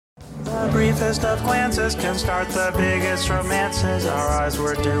briefest of glances can start the biggest romances. Our eyes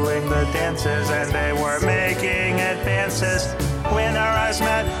were doing the dances and they were making advances. When our eyes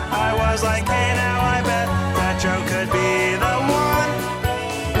met, I was like, hey, now I bet that Joe could be the one.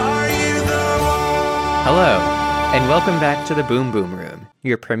 Are you the one? Hello, and welcome back to the Boom Boom Room,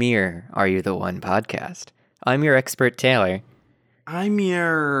 your premier Are You the One podcast. I'm your expert Taylor. I'm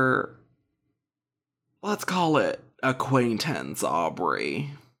your, let's call it, acquaintance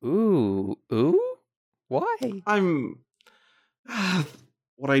Aubrey. Ooh? Why?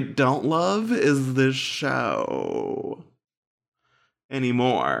 What I don't love is this show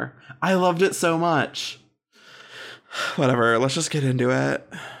anymore. I loved it so much. Whatever, let's just get into it.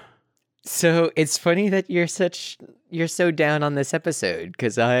 So it's funny that you're so down on this episode,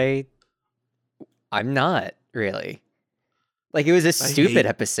 because I'm not really. Like, it was a stupid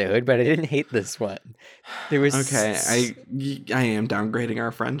episode, but I didn't hate this one. There was okay. I am downgrading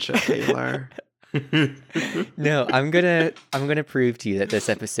our friendship, Taylor. No, I'm gonna prove to you that this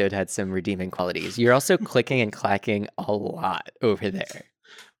episode had some redeeming qualities. You're also clicking and clacking a lot over there.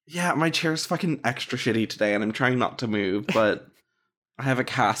 Yeah, my chair's fucking extra shitty today, and I'm trying not to move, but I have a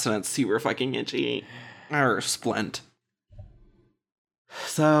cast and it's super fucking itchy. Or splint.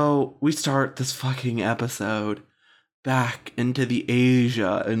 So we start this fucking episode back into the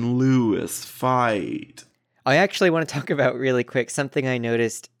Asia and Lewis fight. I actually want to talk about really quick something I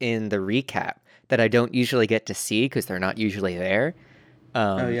noticed in the recap that I don't usually get to see because they're not usually there.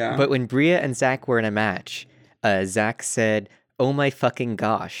 But when Bria and Zach were in a match, Zach said, "Oh my fucking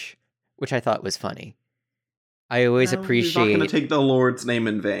gosh," which I thought was funny. I always appreciate... He's not going to take the Lord's name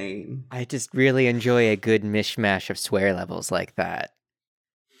in vain. I just really enjoy a good mishmash of swear levels like that.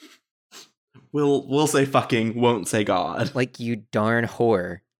 We'll say fucking, won't say God. Like, you darn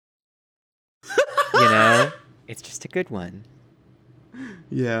whore. You know? It's just a good one.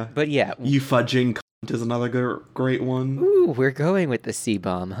 Yeah. But yeah. You fudging cunt is another great one. Ooh, we're going with the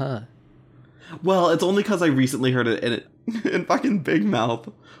C-bomb, huh? Well, it's only because I recently heard it in fucking Big Mouth.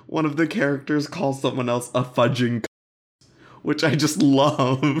 One of the characters calls someone else a fudging cunt, which I just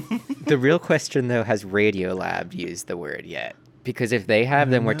love. The real question, though, has Radiolab used the word yet? Because if they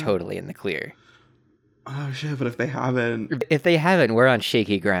have, then we're totally in the clear. Oh shit, but if they haven't... If they haven't, we're on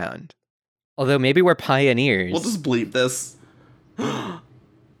shaky ground. Although maybe we're pioneers. We'll just bleep this. Oh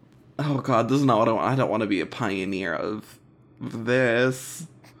god, this is not what I want. I don't want to be a pioneer of this.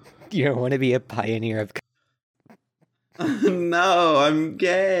 You don't want to be a pioneer of... No, I'm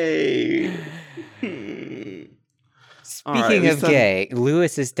gay. Speaking of gay,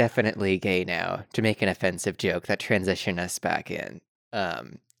 Lewis is definitely gay now, to make an offensive joke that transitioned us back in.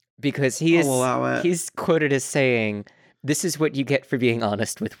 Because he's quoted as saying, "This is what you get for being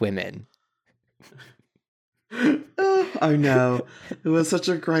honest with women." I know. It was such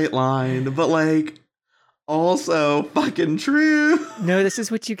a great line, but like, also fucking true. No, this is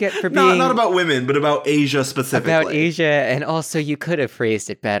what you get for being... Not about women, but about Asia specifically. About Asia, and also you could have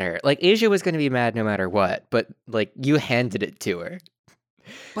phrased it better. Like, Asia was going to be mad no matter what, but, like, you handed it to her.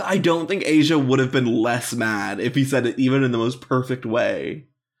 But I don't think Asia would have been less mad if he said it even in the most perfect way.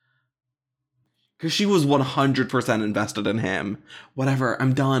 Because she was 100% invested in him. Whatever,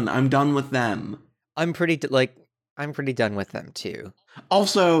 I'm done. I'm done with them. I'm pretty done with them, too.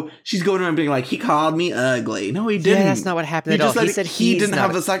 Also, she's going around being like, he called me ugly. No, he didn't. Yeah, that's not what happened at all. He said he didn't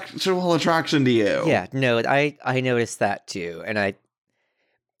have a sexual attraction to you. Yeah, no, I noticed that, too. And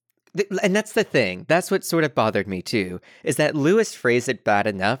that's the thing. That's what sort of bothered me, too, is that Lewis phrased it bad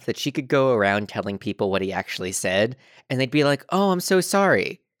enough that she could go around telling people what he actually said, and they'd be like, "Oh, I'm so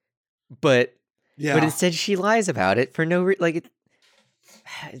sorry." But instead she lies about it for no reason.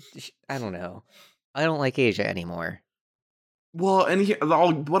 I don't know. I don't like Asia anymore. Well, and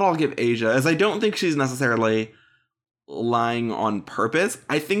what I'll give Asia is I don't think she's necessarily lying on purpose.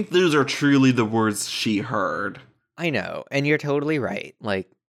 I think those are truly the words she heard. I know, and you're totally right.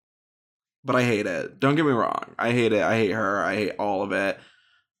 But I hate it. Don't get me wrong. I hate it. I hate her. I hate all of it.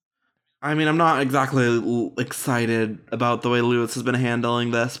 I mean, I'm not exactly excited about the way Lewis has been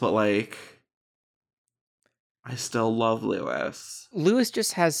handling this, but I still love Lewis. Lewis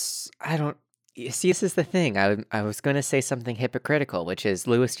just has... See, this is the thing. I was going to say something hypocritical, which is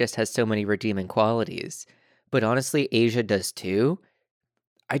Lewis just has so many redeeming qualities. But honestly, Asia does too.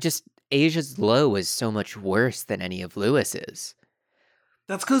 Asia's low is so much worse than any of Lewis's.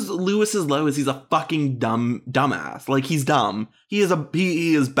 That's because Lewis's low is he's a fucking dumbass. Like, he's dumb. He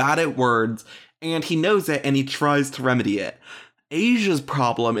is bad at words, and he knows it, and he tries to remedy it. Asia's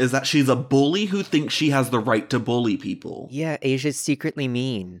problem is that she's a bully who thinks she has the right to bully people. Yeah, Asia's secretly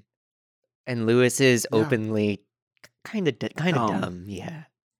mean. And Lewis is openly kind of dumb, yeah.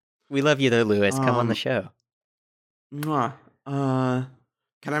 We love you though, Lewis. Come on the show. Mwah.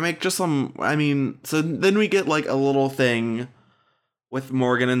 Can I make just some, so then we get like a little thing with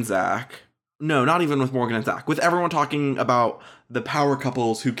Morgan and Zach. No, not even with Morgan and Zach. With everyone talking about the power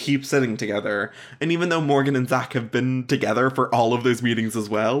couples who keep sitting together. And even though Morgan and Zach have been together for all of those meetings as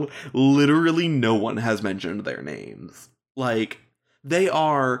well, literally no one has mentioned their names. Like, they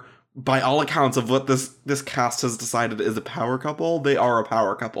are, by all accounts of what this cast has decided is a power couple, they are a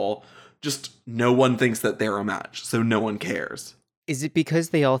power couple. Just no one thinks that they're a match, so no one cares. Is it because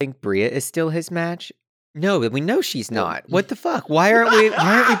they all think Bria is still his match? No, we know she's not. What the fuck? Why aren't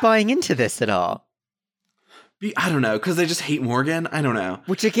we buying into this at all? I don't know, because they just hate Morgan? I don't know.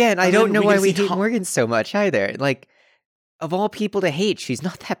 Which again, I don't know why we hate Morgan so much either. Like, of all people to hate, she's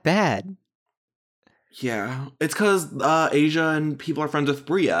not that bad. Yeah, it's because Asia and people are friends with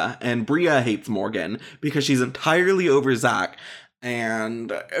Bria, and Bria hates Morgan because she's entirely over Zach,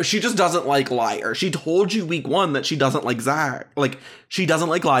 and she just doesn't like liars. She told you week 1 that she doesn't like Zach. Like, she doesn't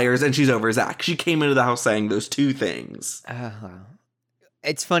like liars, and she's over Zach. She came into the house saying those two things.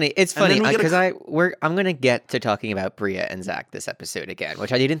 It's funny. It's funny because I'm gonna get to talking about Bria and Zach this episode again,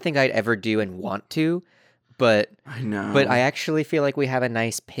 which I didn't think I'd ever do and want to, but I know. But I actually feel like we have a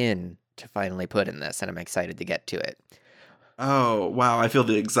nice pin to finally put in this, and I'm excited to get to it. Oh wow, I feel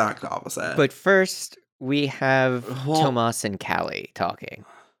the exact opposite. But first, we have Tomas and Callie talking.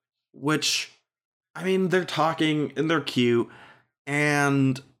 Which, they're talking and they're cute,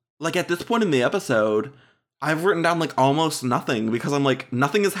 and like at this point in the episode, I've written down like almost nothing because I'm like,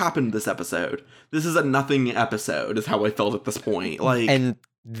 nothing has happened this episode. This is a nothing episode, is how I felt at this point. Like, and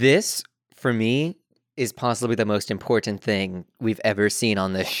this, for me, is possibly the most important thing we've ever seen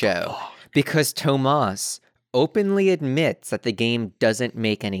on this show. Because Tomas openly admits that the game doesn't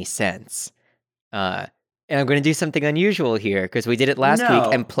make any sense. And I'm going to do something unusual here, because we did it last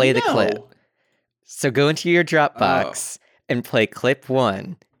week, and play the clip. So go into your Dropbox and play clip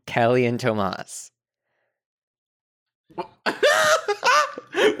 1, Callie and Tomas.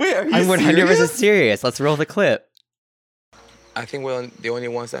 Wait, are you I'm 100% serious. Let's roll the clip. I think we're the only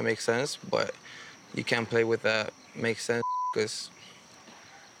ones that make sense, but you can't play with that makes sense because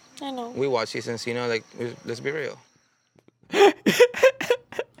I know. We watch seasons, like, let's be real.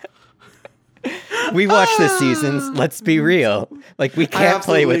 We watch the seasons, let's be real. Like, we can't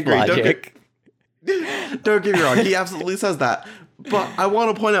play with logic. Don't get me wrong, he absolutely says that. But I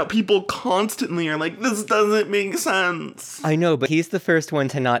want to point out, people constantly are like, this doesn't make sense. I know, but he's the first one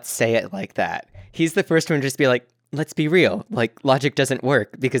to not say it like that. He's the first one to just be like, let's be real. Like, logic doesn't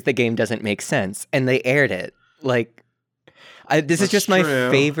work because the game doesn't make sense. And they aired it. Like, this is just my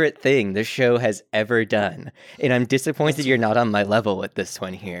favorite thing the show has ever done. And I'm disappointed you're not on my level with this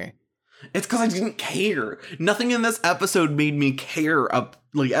one here. It's because I didn't care. Nothing in this episode made me care, at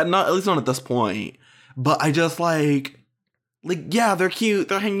least not at this point. But I just yeah, they're cute,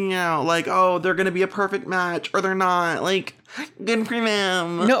 they're hanging out, like, oh, they're gonna be a perfect match, or they're not, like, good for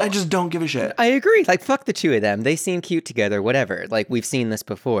them. No, I just don't give a shit. I agree, like, fuck the two of them, they seem cute together, whatever, like, we've seen this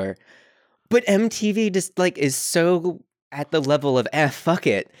before. But MTV just, like, is so at the level of, fuck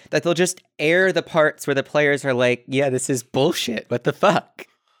it, that they'll just air the parts where the players are like, yeah, this is bullshit, what the fuck?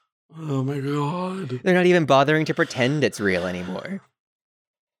 Oh my god. They're not even bothering to pretend it's real anymore.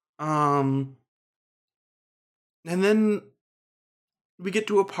 And then we get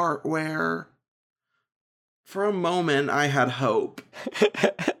to a part where, for a moment, I had hope.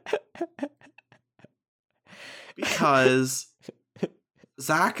 Because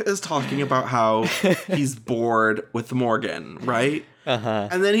Zach is talking about how he's bored with Morgan, right? Uh-huh.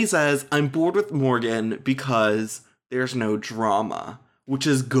 And then he says, I'm bored with Morgan because there's no drama, which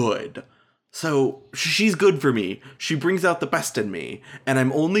is good. So she's good for me. She brings out the best in me. And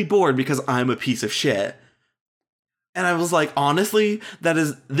I'm only bored because I'm a piece of shit. And I was like, honestly, that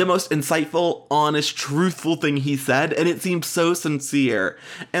is the most insightful, honest, truthful thing he said, and it seemed so sincere.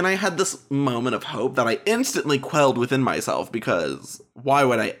 And I had this moment of hope that I instantly quelled within myself, because why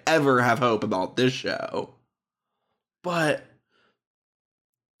would I ever have hope about this show? But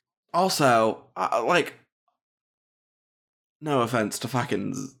also, no offense to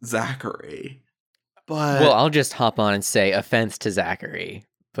fucking Zachary, but... Well, I'll just hop on and say offense to Zachary,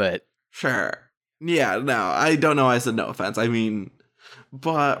 but... Sure. Yeah, no, I don't know why I said no offense.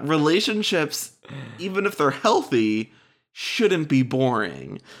 But relationships, even if they're healthy, shouldn't be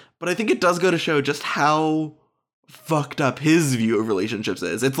boring. But I think it does go to show just how fucked up his view of relationships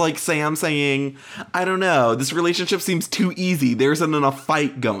is. It's like Sam saying, I don't know, this relationship seems too easy. There isn't enough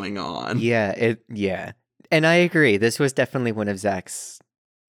fight going on. Yeah. And I agree. This was definitely one of Zach's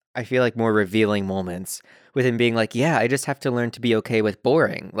I feel like, more revealing moments with him being like, yeah, I just have to learn to be okay with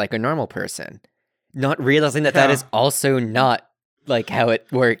boring, like a normal person. Not realizing that that is also not, like, how it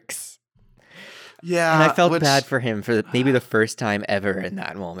works. Yeah. And I felt bad for him for maybe the first time ever in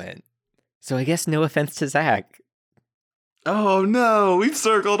that moment. So I guess no offense to Zach. Oh no, we've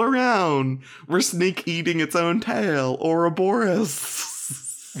circled around. We're snake eating its own tail,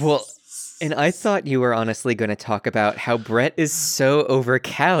 Ouroboros. Well, and I thought you were honestly going to talk about how Brett is so over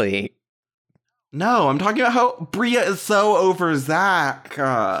Callie. No, I'm talking about how Bria is so over Zach.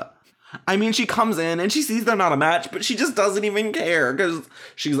 I mean, she comes in and she sees they're not a match, but she just doesn't even care because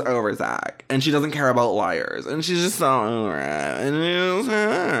she's over Zach and she doesn't care about liars and she's just so over it.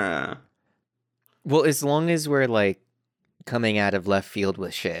 And Well, as long as we're, like, coming out of left field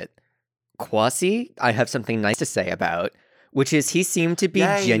with shit, Kwasi, I have something nice to say about, which is he seemed to be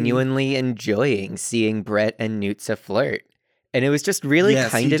genuinely enjoying seeing Brett and Nutsa flirt. And it was just really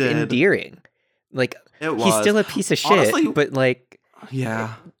kind of endearing. Like, he's still a piece of shit, honestly, but, like,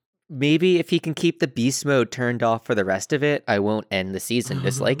 maybe if he can keep the beast mode turned off for the rest of it, I won't end the season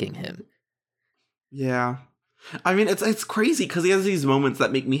disliking him. Yeah. I mean, it's crazy because he has these moments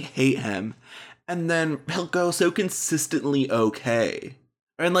that make me hate him. And then he'll go so consistently okay.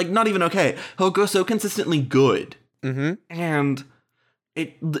 And, like, not even okay. He'll go so consistently good. Mm-hmm. And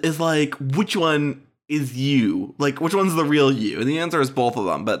it is like, which one is you? Like, which one's the real you? And the answer is both of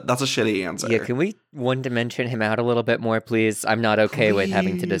them, but that's a shitty answer. Yeah, can we one-dimension him out a little bit more, please? I'm not okay with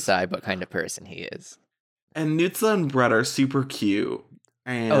having to decide what kind of person he is. And Nutsa and Brett are super cute.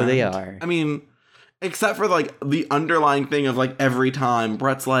 And, oh, they are. I mean, except for, like, the underlying thing of, like, every time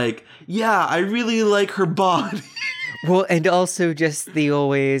Brett's like, yeah, I really like her body. Well, and also just the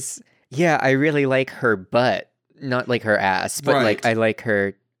always, yeah, I really like her butt. Not like her ass, but like I like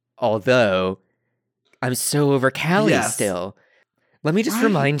her, although I'm so over Callie still. Let me just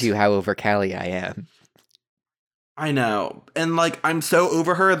remind you how over Callie I am. I know. And, like, I'm so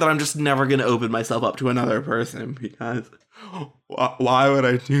over her that I'm just never going to open myself up to another person because why would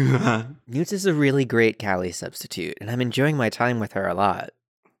I do that? Newt is a really great Callie substitute, and I'm enjoying my time with her a lot.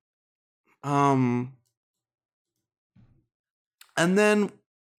 And then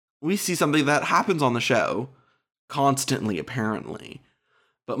we see something that happens on the show constantly, apparently.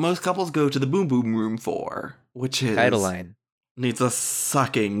 But most couples go to the boom boom room for, which is title line. Needs a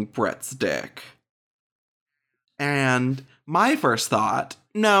sucking Brett's dick. And my first thought,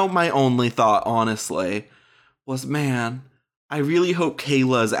 no, my only thought, honestly, was, man, I really hope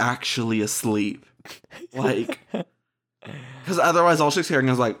Kayla's actually asleep. Like, because otherwise all she's hearing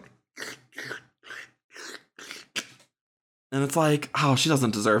is like, and it's like, oh, she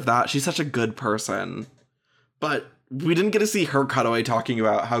doesn't deserve that. She's such a good person. But we didn't get to see her cutaway talking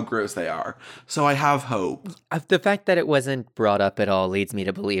about how gross they are. So I have hope. The fact that it wasn't brought up at all leads me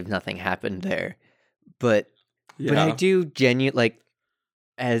to believe nothing happened there. But I do like,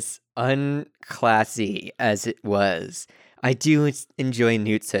 as unclassy as it was, I do enjoy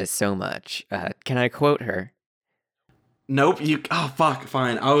Nutsa so much. Can I quote her? Nope. Oh, fuck.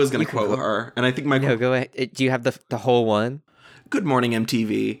 Fine. I was going to quote her. And I think No, go ahead. Do you have the whole one? Good morning,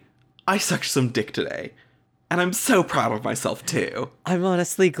 MTV. I sucked some dick today. And I'm so proud of myself, too. I'm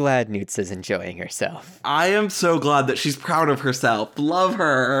honestly glad Nutsa's enjoying herself. I am so glad that she's proud of herself. Love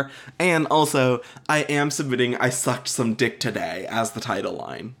her. And also, I am submitting I sucked some dick today as the title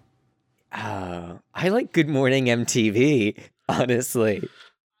line. Oh, I like Good Morning MTV, honestly.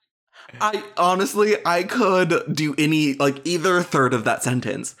 I could do either third of that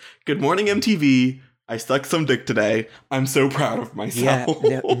sentence. Good morning, MTV. I sucked some dick today. I'm so proud of myself.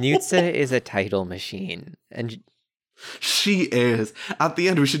 Yeah, Nutsa is a title machine. And she is. At the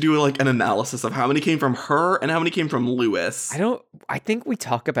end, we should do an analysis of how many came from her and how many came from Lewis. I think we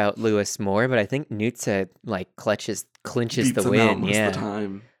talk about Lewis more, but I think Nutsa clinches beats the win. Most of the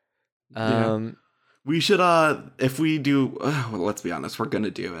time. We should, if we do, well, let's be honest, we're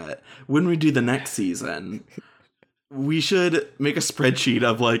gonna do it. When we do the next season, we should make a spreadsheet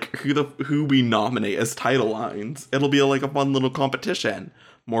of who we nominate as title lines. It'll be a fun little competition.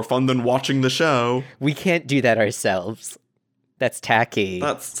 More fun than watching the show. We can't do that ourselves. That's tacky.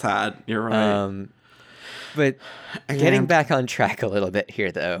 That's sad. You're right. But getting back on track a little bit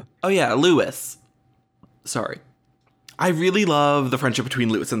here, though. Oh yeah, Lewis. Sorry. I really love the friendship between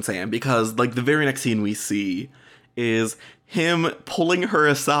Lewis and Sam because the very next scene we see is him pulling her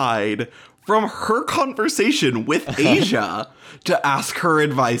aside from her conversation with Asia to ask her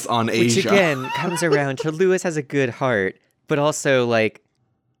advice on Asia. Which again comes around to Lewis has a good heart, but also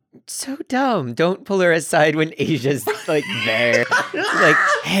so dumb. Don't pull her aside when Asia's there.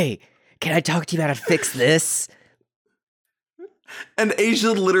 Hey, can I talk to you about how to fix this? And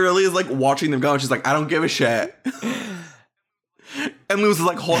Asia literally is like watching them go, and she's like, I don't give a shit. And Lewis is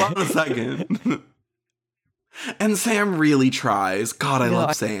like, hold on a second. And Sam really tries. God, I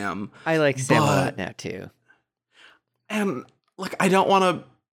love Sam. I like Sam a lot now, too. And, like, I don't want to...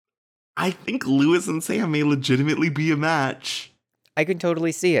 I think Lewis and Sam may legitimately be a match. I can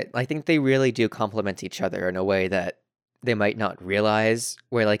totally see it. I think they really do complement each other in a way that they might not realize,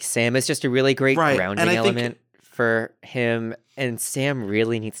 where, like, Sam is just a really great grounding element for him, and Sam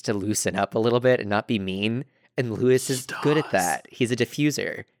really needs to loosen up a little bit and not be mean, and Lewis is good at that. He's a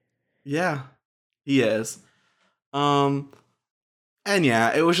diffuser. Yeah, he is. And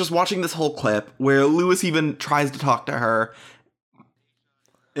yeah, it was just watching this whole clip where Lewis even tries to talk to her,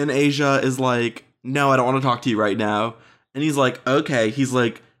 and Asia is like, no, I don't want to talk to you right now. And he's like, okay. He's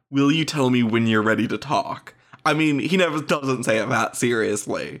like, will you tell me when you're ready to talk? I mean, he never doesn't say it that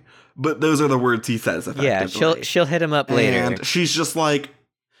seriously, but those are the words he says effectively. Yeah, she'll hit him up later. And she's just like,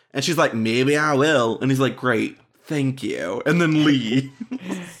 maybe I will. And he's like, great, thank you. And then leave.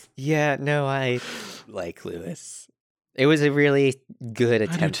 Yeah, no, I like Lewis. It was a really good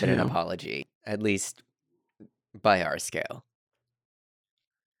attempt at an apology, at least by our scale.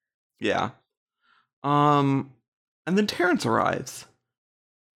 Yeah. And then Terrence arrives.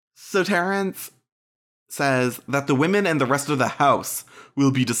 So Terrence says that the women and the rest of the house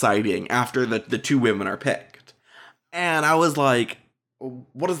will be deciding after the two women are picked. And I was like,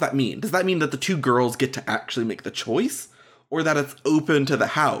 what does that mean? Does that mean that the two girls get to actually make the choice? Or that it's open to the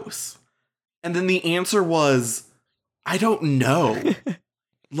house? And then the answer was, I don't know.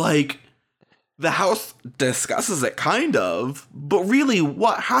 Like, the house discusses it kind of, but really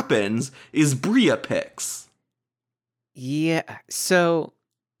what happens is Bria picks. Yeah, so...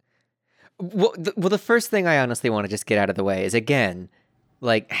 Well, the first thing I honestly want to just get out of the way is, again,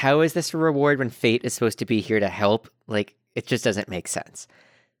 like, how is this a reward when fate is supposed to be here to help? Like, it just doesn't make sense.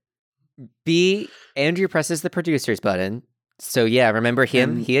 B, Andrew presses the producer's button. So yeah, remember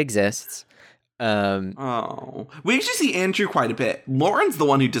him? He exists. We actually see Andrew quite a bit. Lauren's the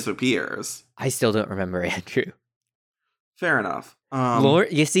one who disappears. I still don't remember Andrew. Fair enough.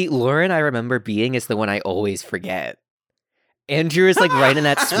 Lauren I remember being is the one I always forget. Andrew is like right in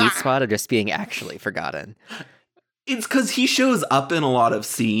that sweet spot of just being actually forgotten. It's because he shows up in a lot of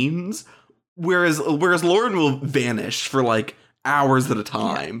scenes, whereas Lauren will vanish for like hours at a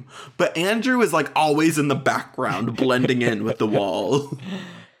time. Yeah. But Andrew is like always in the background, blending in with the wall.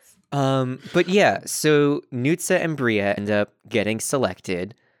 But yeah, so Nutsa and Bria end up getting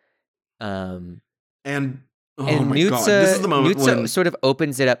selected. And Nutsa, God, this is the moment Nutsa sort of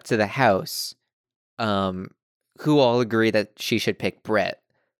opens it up to the house. Who all agree that she should pick Brett,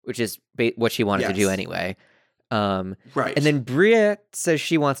 which is what she wanted to do anyway. Right. And then Bria says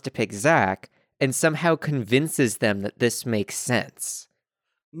she wants to pick Zach and somehow convinces them that this makes sense.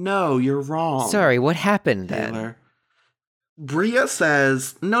 No, you're wrong. Sorry, what happened then? Taylor. Bria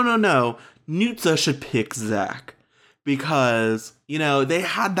says, no, Nutsa should pick Zach. Because, they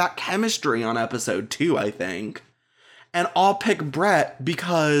had that chemistry on episode 2, I think. And I'll pick Brett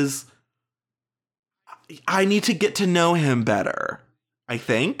because I need to get to know him better, I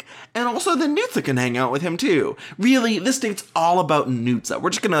think. And also then Nutsa can hang out with him too. Really, this date's all about Nutsa.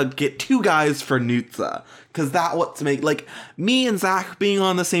 We're just gonna get 2 guys for Nutsa. Because that what's me and Zach being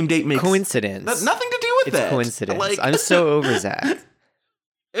on the same date makes coincidence. Nothing to do with it. It's coincidence. Like, I'm so over Zach.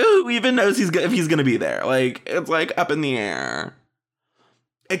 Who even knows if he's gonna be there? Like, it's like up in the air.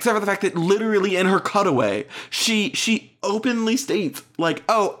 Except for the fact that literally in her cutaway, she openly states, like,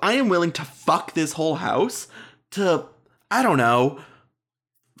 oh, I am willing to fuck this whole house to, I don't know.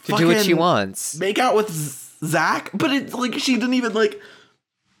 To do what she wants. Make out with Zach. But it's like, she didn't even, like,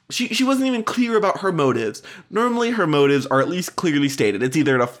 she wasn't even clear about her motives. Normally her motives are at least clearly stated. It's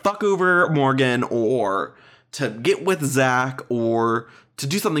either to fuck over Morgan or to get with Zach or to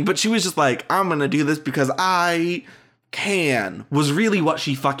do something. But she was just like, I'm gonna do this because I can, was really what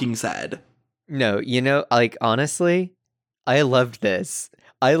she fucking said. No, like, honestly, I loved this.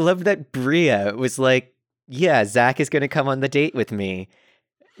 I loved that Bria was like, yeah, Zach is going to come on the date with me.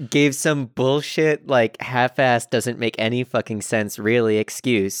 Gave some bullshit, like, half-assed, doesn't make any fucking sense, really,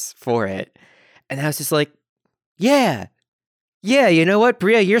 excuse for it. And I was just like, yeah, you know what,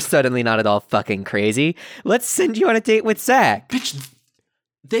 Bria, you're suddenly not at all fucking crazy. Let's send you on a date with Zach. Bitch,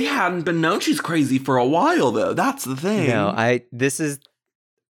 they hadn't been known she's crazy for a while, though. That's the thing. No, I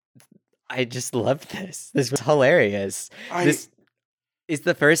just loved this. This was hilarious. This is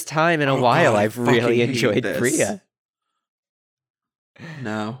the first time in a while I've really enjoyed Bria.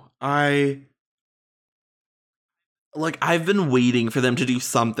 No, I've been waiting for them to do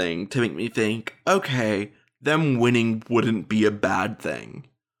something to make me think, okay, them winning wouldn't be a bad thing.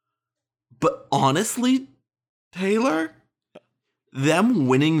 But honestly, Taylor, them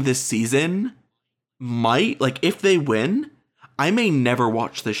winning this season might, like, if they win, I may never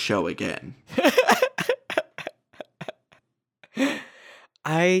watch this show again.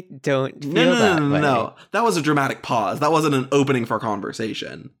 I don't feel that way. No. That was a dramatic pause. That wasn't an opening for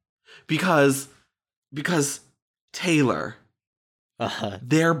conversation. Because Taylor,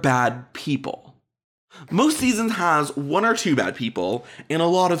 they're bad people. Most seasons has one or two bad people and a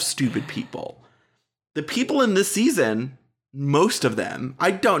lot of stupid people. The people in this season, most of them,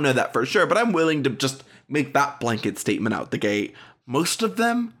 I don't know that for sure, but I'm willing to just make that blanket statement out the gate. Most of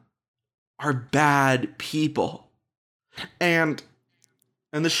them are bad people. And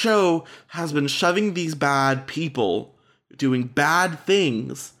the show has been shoving these bad people doing bad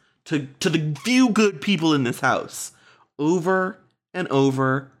things to the few good people in this house over and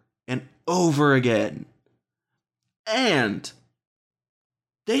over and over again. And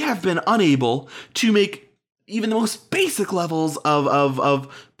they have been unable to make even the most basic levels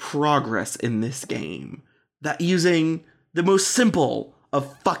of progress in this game. That using the most simple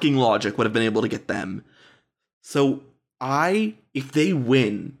of fucking logic would have been able to get them. So if they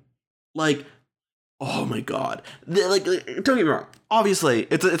win, like, oh my god. Like, don't get me wrong. Obviously,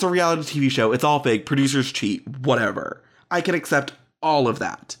 it's a reality TV show. It's all fake. Producers cheat. Whatever. I can accept all of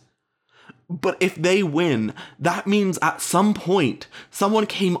that. But if they win, that means at some point, someone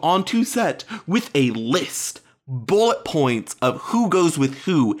came onto set with a list, bullet points of who goes with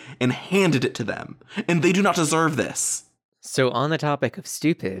who, and handed it to them. And they do not deserve this. So on the topic of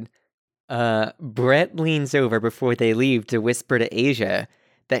stupid, Brett leans over before they leave to whisper to Asia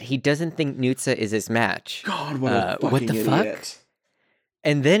that he doesn't think Nutsa is his match. God, what a fucking what the idiot. fuck?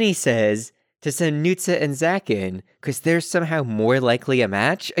 And then he says to send Nutsa and Zach in because they're somehow more likely a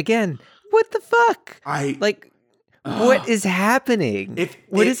match. Again, what the fuck? What is happening?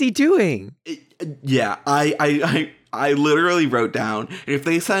 What is he doing? I literally wrote down, if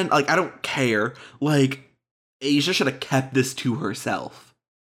they send, like, I don't care, like, Asia should have kept this to herself.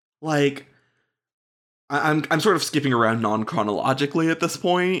 Like, I'm sort of skipping around non-chronologically at this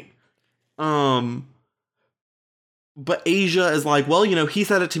point. But Asia is like, well, you know, he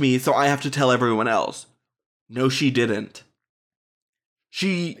said it to me, so I have to tell everyone else. No, she didn't.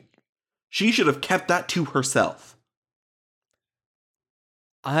 She should have kept that to herself.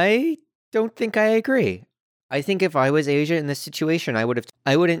 I don't think I agree. I think if I was Asia in this situation, I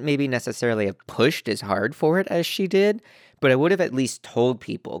wouldn't maybe necessarily have pushed as hard for it as she did, but I would have at least told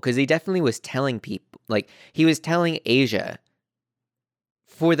people, because he definitely was telling people, like, he was telling Asia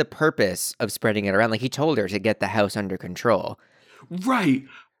for the purpose of spreading it around. Like, he told her to get the house under control. Right.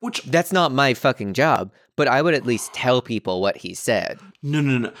 Which, that's not my fucking job, but I would at least tell people what he said.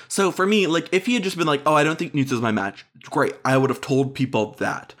 No. So for me, like, if he had just been like, oh, I don't think Nutsa's my match, great, I would have told people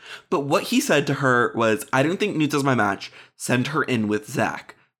that. But what he said to her was, I don't think Nutsa's my match, send her in with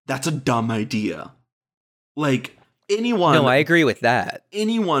Zach. That's a dumb idea. Like, anyone... No, I agree with that.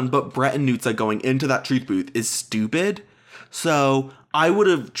 Anyone but Brett and Nutsa going into that truth booth is stupid. So I would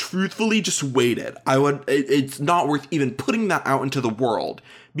have truthfully just waited. It's not worth even putting that out into the world,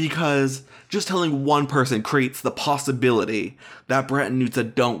 because just telling one person creates the possibility that Brett and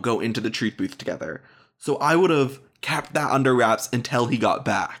Nutsa don't go into the truth booth together. So I would have kept that under wraps until he got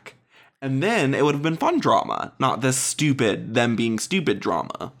back. And then it would have been fun drama, not this stupid, them being stupid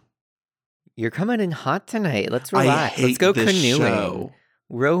drama. You're coming in hot tonight. Let's relax. Let's go canoeing. Show.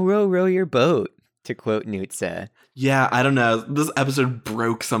 Row your boat, to quote Nutsa. Yeah, I don't know. This episode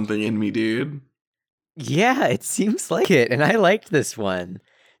broke something in me, dude. Yeah, it seems like it. And I liked this one.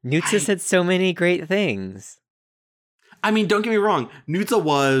 Nutsa said so many great things. I mean, don't get me wrong. Nutsa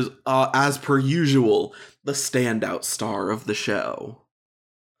was, as per usual, the standout star of the show.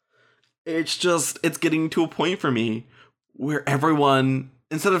 It's getting to a point for me where everyone,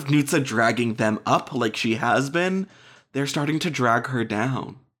 instead of Nutsa dragging them up like she has been, they're starting to drag her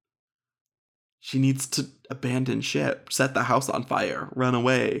down. She needs to abandon ship, set the house on fire, run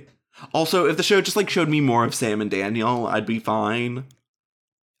away. Also, if the show just, like, showed me more of Sam and Daniel, I'd be fine.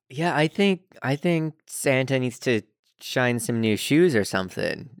 Yeah, I think Santa needs to shine some new shoes or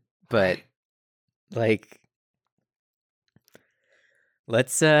something. But, like,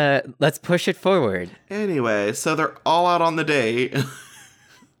 let's push it forward. Anyway, so they're all out on the date.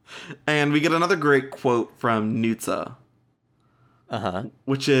 And we get another great quote from Nutsa.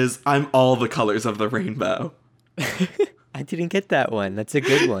 Which is, I'm all the colors of the rainbow. I didn't get that one. That's a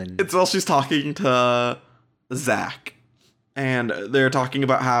good one. It's while she's talking to Zach. And they're talking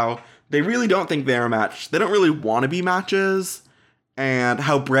about how they really don't think they're a match. They don't really want to be matches. and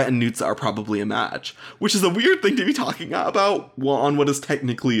how Brett and Nutsa are probably a match, which is a weird thing to be talking about on what is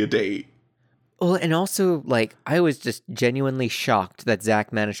technically a date. Well, and also, like, I was just genuinely shocked that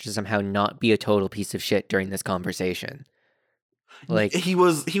Zach managed to somehow not be a total piece of shit during this conversation. Like, he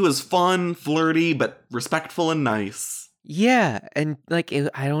was fun, flirty, but respectful and nice. yeah, and like,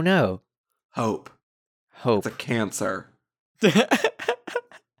 I don't know. Hope. Hope. It's a cancer. That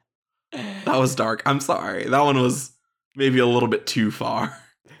was dark. I'm sorry. That one was maybe a little bit too far.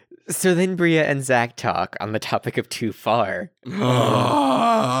 So then Bria and Zach talk on the topic of too far.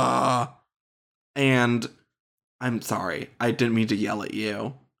 And I'm sorry. I didn't mean to yell at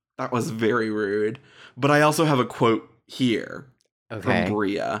you. That was very rude. But I also have a quote here from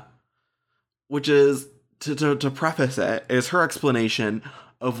Bria, which is, to preface it, is her explanation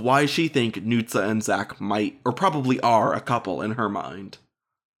of why she think Nutsa and Zach might, or probably are, a couple in her mind.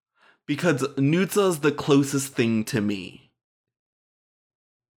 Because Nutsa's the closest thing to me.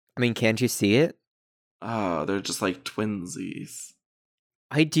 I mean, can't you see it? Oh, they're just like twinsies.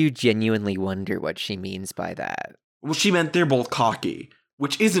 I do genuinely wonder what she means by that. Well, she meant they're both cocky,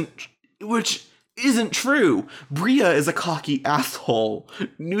 which isn't true. Bria is a cocky asshole.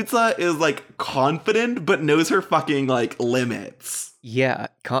 Nutsa is like confident, but knows her fucking like limits. Yeah,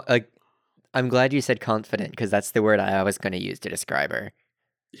 I'm glad you said confident, because that's the word I was going to use to describe her.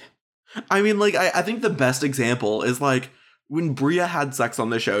 I mean, like, I think the best example is like when Bria had sex on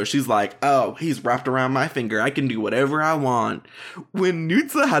the show, she's like, oh, he's wrapped around my finger. I can do whatever I want. When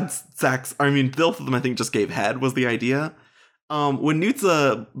Nutsa had sex, I mean, both of them, I think, just gave head was the idea. When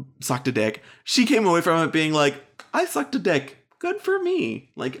Nutsa sucked a dick, she came away from it being like, I sucked a dick. Good for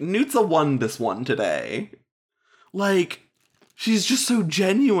me. Like, Nutsa won this one today. Like, she's just so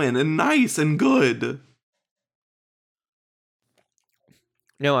genuine and nice and good.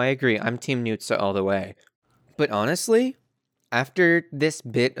 No, I agree. I'm Team Nutsa all the way. But honestly, after this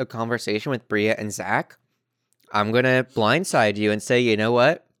bit of conversation with Bria and Zach, I'm going to blindside you and say, you know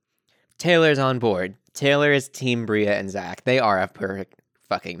what? Taylor's on board. Taylor is Team Bria and Zach. They are a perfect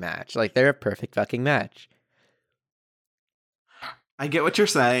fucking match. Like, they're a perfect fucking match. I get what you're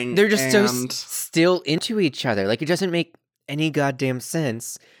saying. They're just so still into each other. Like, it doesn't make any goddamn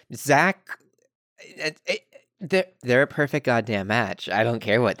sense. Zach... They're a perfect goddamn match. I don't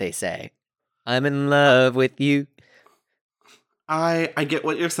care what they say. I'm in love with you. I get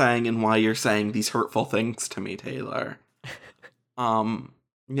what you're saying and why you're saying these hurtful things to me, Taylor. It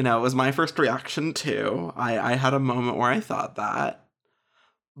was my first reaction too. I had a moment where I thought that.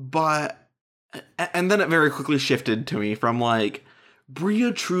 But, and then it very quickly shifted to me from like,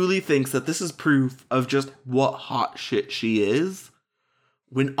 Bria truly thinks that this is proof of just what hot shit she is,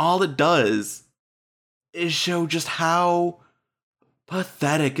 when all it does is show just how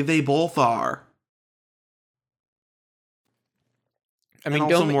pathetic they both are. I mean,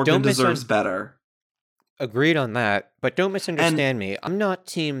 and also Morgan deserves better. Agreed on that, but don't misunderstand me. I'm not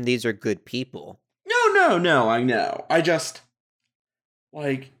team these are good people. No, I know. I just,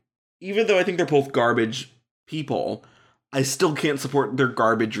 like, even though I think they're both garbage people, I still can't support their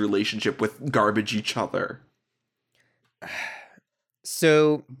garbage relationship with garbage each other.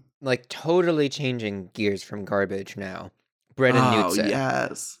 So, like, totally changing gears from garbage now. Brett and Nutsa. Oh,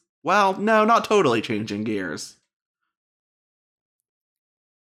 yes. Well, no, not totally changing gears.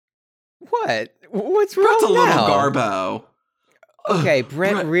 What? What's wrong Brett's a little now? garbo. Okay,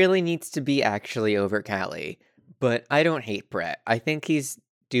 Brett really needs to be actually over Callie, but I don't hate Brett. I think he's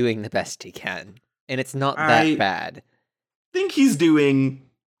doing the best he can, and it's not that bad. I think he's doing,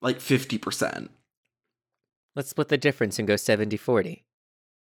 like, 50%. Let's split the difference and go 70-40.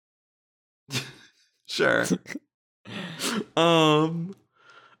 Sure. But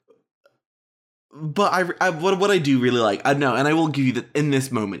what I do really like, I know, and I will give you that in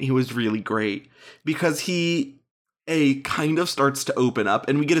this moment, he was really great because he kind of starts to open up,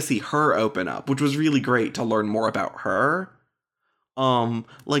 and we get to see her open up, which was really great to learn more about her.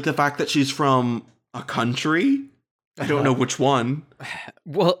 Like the fact that she's from a country. I don't know which one.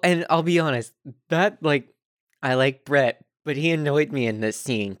 Well, and I'll be honest, that, like, I like Brett, but he annoyed me in this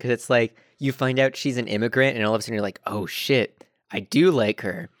scene because it's like you find out she's an immigrant, and all of a sudden you're like, oh shit, I do like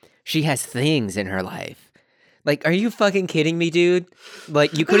her. She has things in her life. Like, are you fucking kidding me, dude?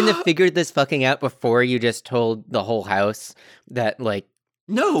 Like, you couldn't have figured this fucking out before you just told the whole house that, like,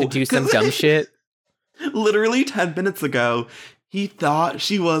 no, to do some dumb shit? Literally 10 minutes ago, he thought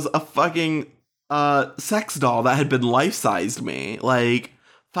she was a fucking sex doll that had been life-sized me. Like,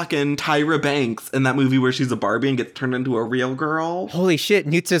 fucking Tyra Banks in that movie where she's a Barbie and gets turned into a real girl. Holy shit,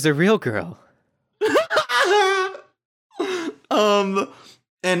 Nutsa's a real girl.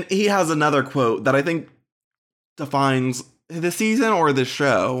 And he has another quote that I think defines this season or this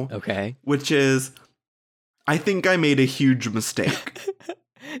show. Okay. Which is, I think I made a huge mistake.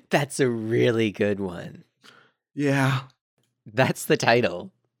 That's a really good one. Yeah. That's the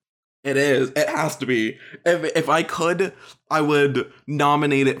title. It is. It has to be. If I could, I would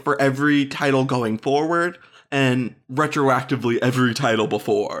nominate it for every title going forward and retroactively every title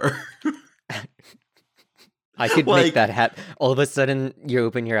before. I could make that happen. All of a sudden, you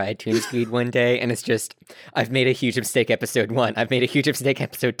open your iTunes feed one day and it's just, I've made a huge mistake episode 1. I've made a huge mistake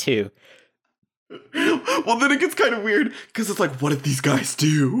episode 2. Well, then it gets kind of weird because it's like, what did these guys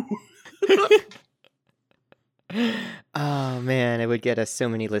do? Oh man, it would get us so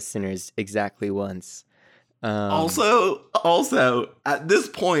many listeners exactly once. Also, at this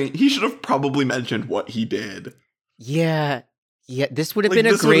point, he should have probably mentioned what he did. Yeah, this would have been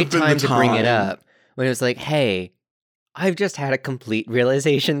a great time to bring it up. When it was like, hey, I've just had a complete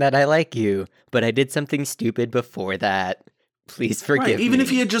realization that I like you, but I did something stupid before that. Please forgive me. Even if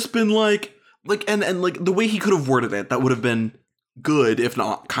he had just been like the way he could have worded it, that would have been good, if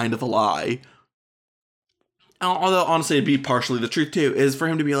not kind of a lie. Although, honestly, it'd be partially the truth, too, is for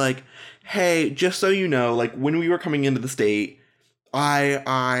him to be like, hey, just so you know, like, when we were coming into the state,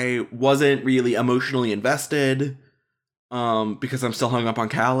 I wasn't really emotionally invested, because I'm still hung up on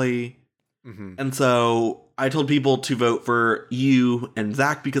Callie. Mm-hmm. And so I told people to vote for you and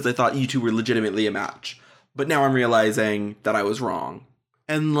Zach because I thought you two were legitimately a match. But now I'm realizing that I was wrong.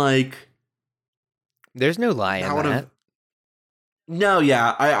 And, like... There's no lie in that. No,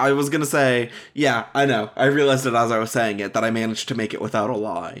 yeah, I was gonna say, yeah, I know. I realized it as I was saying it, that I managed to make it without a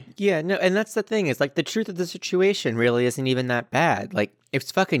lie. Yeah, no, and that's the thing, is like the truth of the situation really isn't even that bad. Like, it's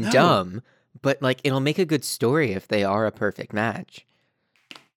fucking dumb, but like it'll make a good story if they are a perfect match.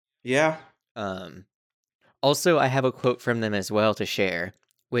 Yeah. Also, I have a quote from them as well to share,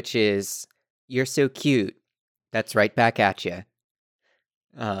 which is, "You're so cute. That's right back at you."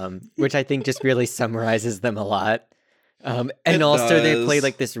 Which I think just really summarizes them a lot. And also they play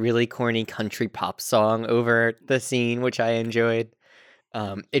like this really corny country pop song over the scene, which I enjoyed.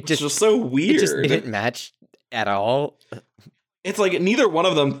 It's just so weird. It just didn't match at all. It's like neither one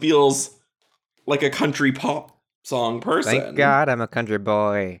of them feels like a country pop song person. Thank God I'm a country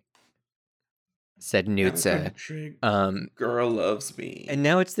boy, said Nutsa. Girl loves me. And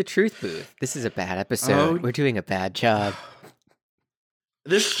now it's the truth booth. This is a bad episode. We're doing a bad job.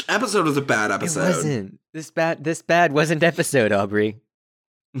 This episode was a bad episode. It wasn't. This bad wasn't episode, Aubrey.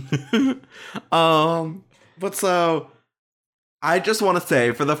 But so I just want to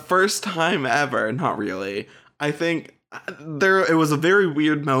say, for the first time ever, not really, I think it was a very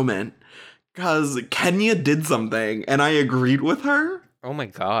weird moment because Kenya did something and I agreed with her. Oh my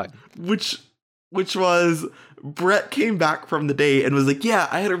God. Which was Brett came back from the date and was like, yeah,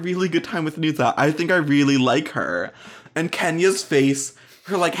 I had a really good time with Nutha. I think I really like her. And Kenya's face,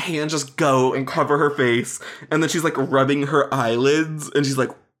 her like hands just go and cover her face, and then she's like rubbing her eyelids, and she's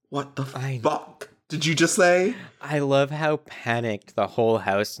like, what the fuck did you just say? I love how panicked the whole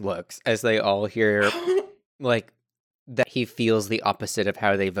house looks as they all hear like that he feels the opposite of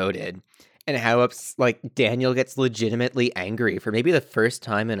how they voted, and how like Daniel gets legitimately angry for maybe the first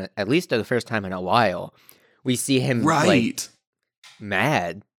time at least the first time in a while. We see him like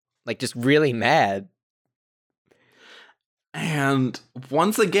mad, like just really mad. And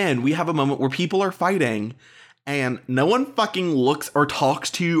once again, we have a moment where people are fighting and no one fucking looks or talks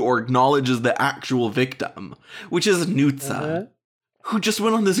to or acknowledges the actual victim, which is Nutsa, who just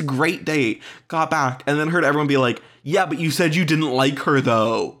went on this great date, got back, and then heard everyone be like, yeah, but you said you didn't like her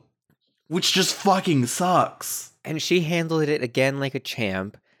though, which just fucking sucks. And she handled it again like a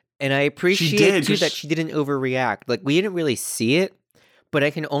champ, and I appreciate too that she didn't overreact. Like, we didn't really see it, but I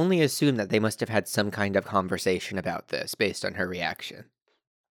can only assume that they must have had some kind of conversation about this based on her reaction.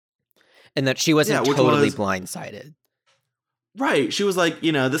 And that she wasn't totally blindsided. Right. She was like,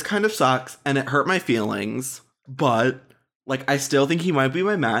 this kind of sucks and it hurt my feelings, but like, I still think he might be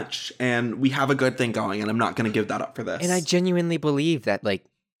my match and we have a good thing going and I'm not going to give that up for this. And I genuinely believe that like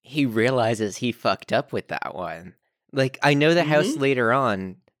he realizes he fucked up with that one. Like, I know the house later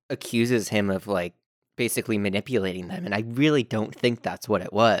on accuses him of like basically manipulating them, and I really don't think that's what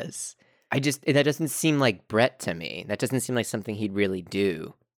it was. That doesn't seem like Brett to me. That doesn't seem like something he'd really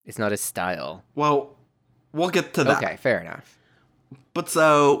do. It's not his style. Well, we'll get to that. Okay, fair enough. But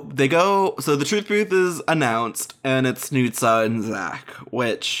so the truth booth is announced, and it's Nutsa and Zach,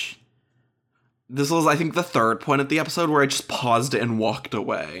 which this was, I think, the third point of the episode where I just paused and walked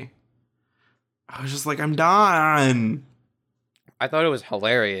away. I was just like, I'm done. I thought it was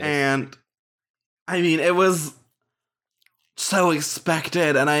hilarious. And I mean, it was so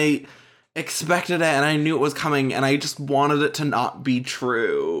expected, and expected it and I knew it was coming and I just wanted it to not be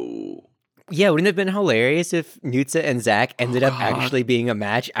true. Yeah, wouldn't it have been hilarious if Nutsa and Zach ended up God. actually being a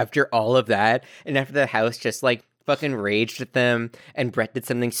match after all of that, and after the house just like fucking raged at them, and Brett did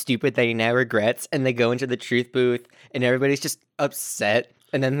something stupid that he now regrets, and they go into the truth booth, and everybody's just upset,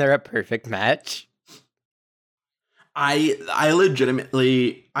 and then they're a perfect match. I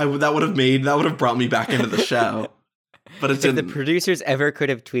legitimately that would have brought me back into the show. But it If didn't. the producers ever could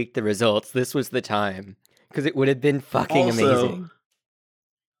have tweaked the results, this was the time, because it would have been fucking Also, amazing.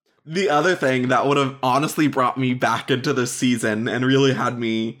 The other thing that would have honestly brought me back into this season and really had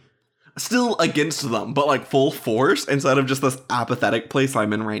me still against them, but like full force instead of just this apathetic place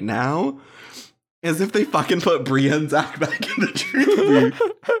I'm in right now, is if they fucking put Bria and Zach back in the truth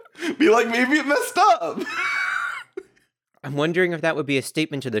booth. Be like, maybe it messed up. I'm wondering if that would be a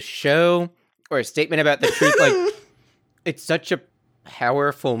statement to the show or a statement about the truth. Like, it's such a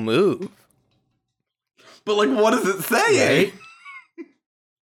powerful move. But like, what does it say? Right?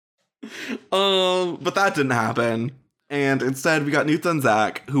 But that didn't happen. And instead we got Nutsa and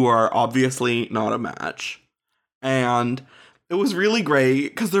Zach, who are obviously not a match. And it was really great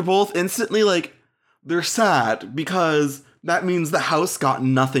because they're both instantly like, they're sad because that means the house got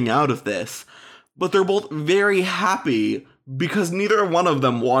nothing out of this. But they're both very happy because neither one of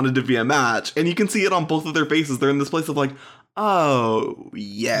them wanted to be a match. And you can see it on both of their faces. They're in this place of like, oh,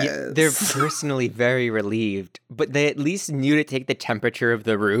 yes. Yeah, they're personally very relieved, but they at least knew to take the temperature of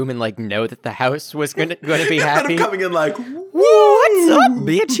the room and like know that the house was going to be Instead happy. of coming in like, What's up,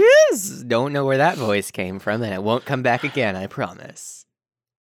 bitches? Don't know where that voice came from, and it won't come back again, I promise.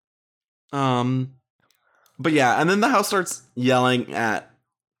 But yeah, and then the house starts yelling at,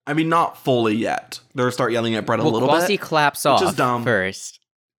 I mean, not fully yet. They start yelling at Brett a little Kwasi bit. claps which off is dumb. first,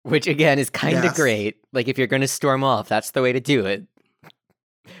 which again is kind of Yes. great. Like if you're going to storm off, that's the way to do it.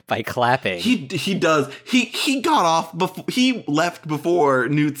 By clapping. He does. He got off before he left before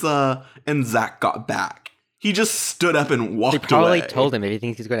Nutsa and Zach got back. He just stood up and walked They probably away. told him if he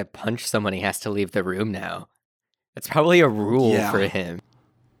thinks he's going to punch someone, he has to leave the room now. That's probably a rule Yeah. for him.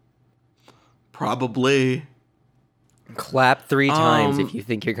 Probably. Clap 3 times if you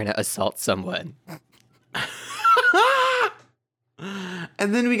think you're going to assault someone.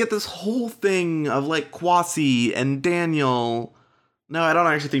 And then we get this whole thing of like Kwasi and Daniel. No, I don't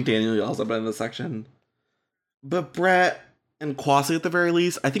actually think Daniel yells up in this section. But Brett and Kwasi at the very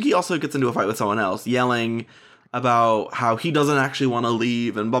least. I think he also gets into a fight with someone else, yelling about how he doesn't actually want to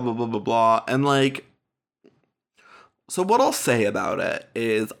leave and blah, blah, blah, blah, blah. And like, so what I'll say about it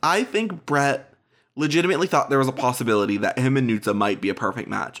is I think Brett legitimately thought there was a possibility that him and Nutsa might be a perfect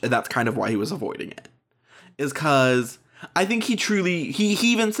match. And that's kind of why he was avoiding it. Is because I think he truly, he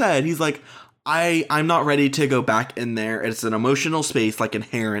even said, he's like, I'm not ready to go back in there. It's an emotional space, like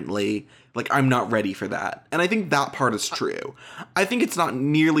inherently. Like, I'm not ready for that. And I think that part is true. I think it's not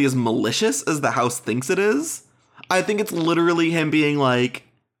nearly as malicious as the house thinks it is. I think it's literally him being like,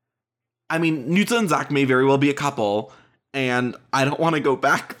 I mean, Nutsa and Zach may very well be a couple, and I don't want to go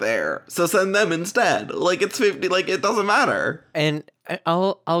back there. So send them instead. Like, it's 50, like, it doesn't matter. And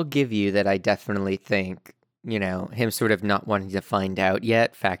I'll give you that I definitely think, you know, him sort of not wanting to find out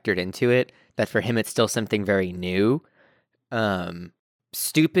yet factored into it. That for him it's still something very new.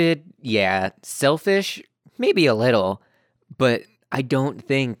 Stupid, yeah. Selfish, maybe a little. But I don't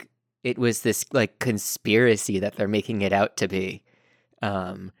think it was this, like, conspiracy that they're making it out to be.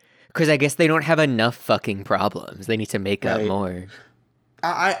 Because I guess they don't have enough fucking problems. They need to make up Right. more.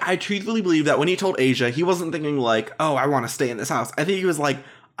 I truthfully believe that when he told Asia, he wasn't thinking like, oh, I want to stay in this house. I think he was like,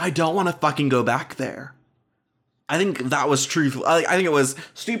 I don't want to fucking go back there. I think that was truthful. I think it was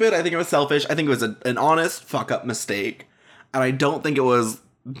stupid. I think it was selfish. I think it was an honest fuck up mistake. And I don't think it was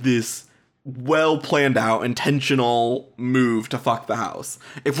this well planned out, intentional move to fuck the house.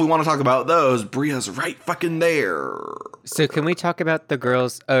 If we want to talk about those, Bria's right fucking there. So can we talk about the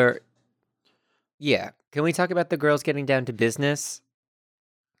girls, yeah, can we talk about the girls getting down to business?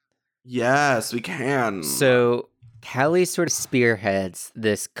 Yes, we can. So Callie sort of spearheads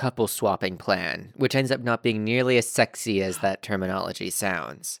this couple swapping plan, which ends up not being nearly as sexy as that terminology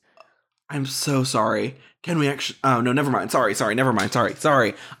sounds. I'm so sorry. Can we actually... Oh, no, never mind. Sorry, never mind.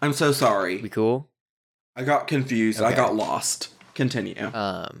 Sorry. I'm so sorry. We cool? I got confused. Okay. I got lost. Continue.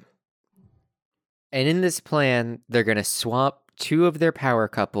 And in this plan, they're going to swap 2 of their power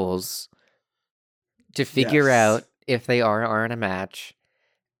couples to figure Yes. out if they are or aren't a match,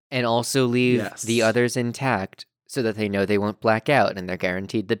 and also leave Yes. the others intact so that they know they won't black out and they're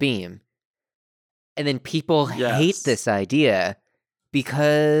guaranteed the beam. And then people hate Yes. this idea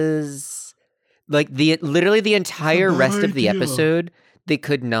because, like, literally the entire bad rest of the idea. episode, they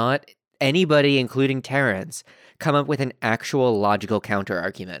could not anybody, including Terrence, come up with an actual logical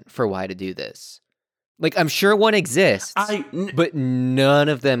counter-argument for why to do this. Like, I'm sure one exists, but none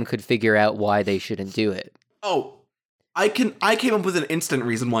of them could figure out why they shouldn't do it. Oh, I came up with an instant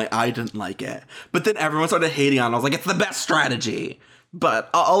reason why I didn't like it, but then everyone started hating on it. I was like, it's the best strategy. But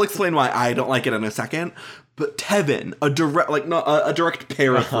I'll explain why I don't like it in a second. But Tevin, a direct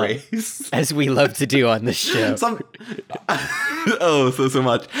paraphrase, as we love to do on this show. so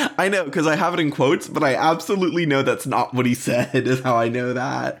much. I know, because I have it in quotes, but I absolutely know that's not what he said. Is how I know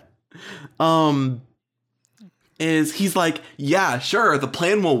that. Is he's like, yeah, sure, the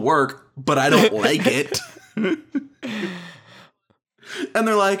plan will work, but I don't like it. And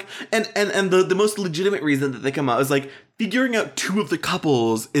they're like, and the most legitimate reason that they come out is like, figuring out two of the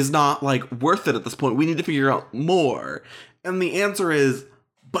couples is not like worth it at this point. We need to figure out more. And the answer is,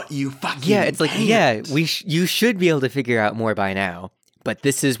 but you fucking it's like, can't. you should be able to figure out more by now. But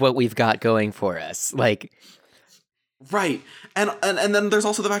this is what we've got going for us. Like, right. And then there's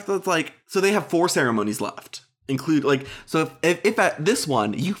also the fact that it's like, so they have 4 ceremonies left. Include like, so if at this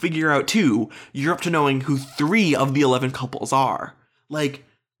one you figure out 2, you're up to knowing who 3 of the 11 couples are. Like,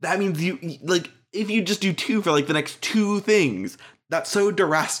 that means you like, if you just do 2 for like the next 2 things, that's so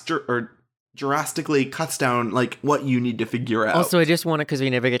drastically cuts down like what you need to figure out. Also, I just want to, because we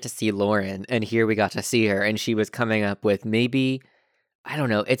never get to see Lauren, and here we got to see her, and she was coming up with maybe, I don't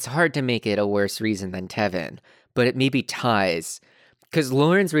know, it's hard to make it a worse reason than Tevin, but it maybe ties. Because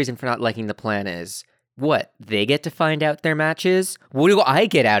Lauren's reason for not liking the plan is, what, they get to find out their matches? What do I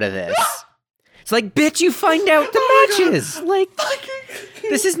get out of this? It's like, bitch, you find out the matches! God. Like,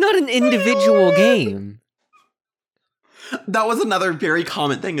 this is not an individual game. That was another very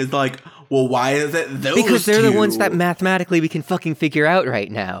common thing, is like, well, why is it those Because they're the 2? ones that mathematically we can fucking figure out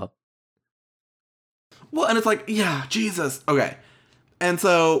right now. Well, and it's like, yeah, Jesus. Okay. And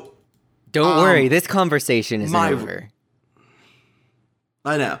so... Don't worry, this conversation isn't over.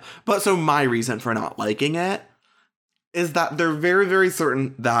 I know. But so my reason for not liking it is that they're very, very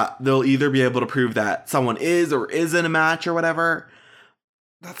certain that they'll either be able to prove that someone is or isn't a match or whatever.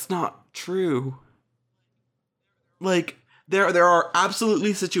 That's not true. Like, there are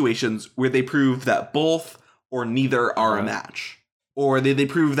absolutely situations where they prove that both or neither are a match. Or they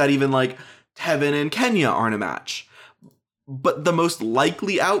prove that even, like, Tevin and Kenya aren't a match. But the most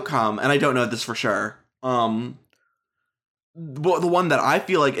likely outcome, and I don't know this for sure, the one that I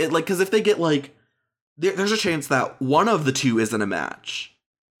feel like, it, like, because if they get, like, there's a chance that one of the 2 isn't a match.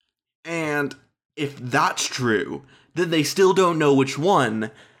 And if that's true, then they still don't know which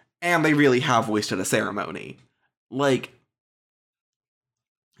one, and they really have wasted a ceremony. Like,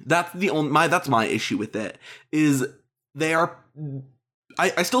 that's that's my issue with it, is they are,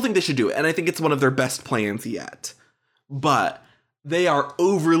 I still think they should do it, and I think it's one of their best plans yet. But they are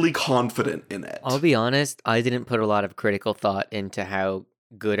overly confident in it. I'll be honest, I didn't put a lot of critical thought into how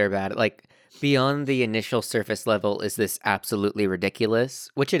good or bad, like, beyond the initial surface level, is this absolutely ridiculous?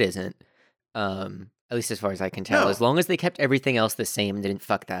 Which it isn't. At least as far as I can tell. No. As long as they kept everything else the same and didn't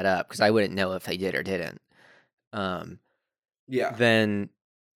fuck that up, because I wouldn't know if they did or didn't. Yeah. Then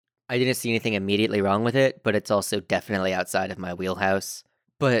I didn't see anything immediately wrong with it, but it's also definitely outside of my wheelhouse.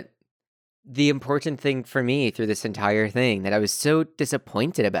 But the important thing for me through this entire thing that I was so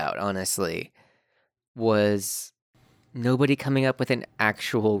disappointed about, honestly, was nobody coming up with an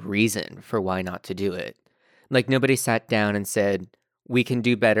actual reason for why not to do it. Like, nobody sat down and said, we can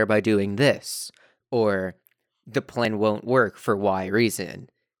do better by doing this, or the plan won't work for Y reason.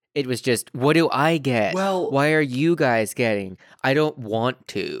 It was just, what do I get? Well, why are you guys getting? I don't want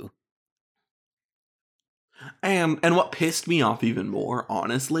to. And what pissed me off even more,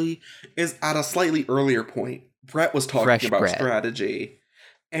 honestly, is at a slightly earlier point, Brett was talking about strategy.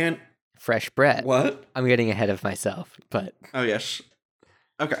 And Fresh Brett. What? I'm getting ahead of myself, but oh yes.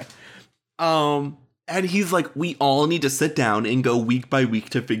 Okay. And he's like, we all need to sit down and go week by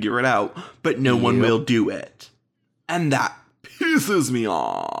week to figure it out, but no one will do it. And that pisses me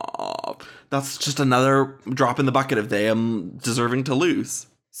off. That's just another drop in the bucket of them deserving to lose.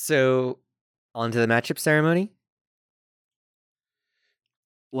 So, on to the matchup ceremony?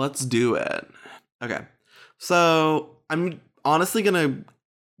 Let's do it. Okay. So, I'm honestly I'm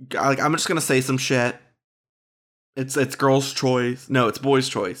just gonna say some shit. It's girl's choice. No, it's boy's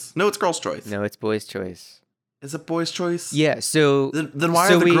choice. No, it's girl's choice. No, it's boy's choice. Is it boy's choice? Yeah, so... Then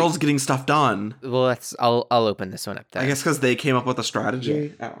why are the girls getting stuff done? Well, I'll open this one up then. I guess because they came up with a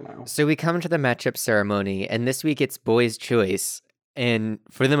strategy? Yeah. I don't know. So we come to the matchup ceremony, and this week it's boy's choice. And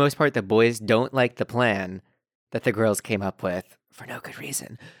for the most part, the boys don't like the plan that the girls came up with for no good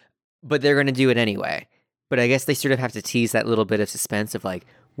reason. But they're going to do it anyway. But I guess they sort of have to tease that little bit of suspense of like,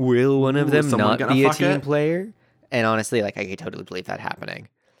 Will one of Ooh, them is someone not gonna be a fuck team it? player? And honestly, like, I could totally believe that happening.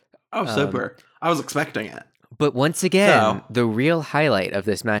 Oh, super. I was expecting it. But once again, So- the real highlight of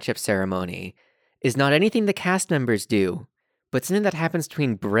this matchup ceremony is not anything the cast members do, but something that happens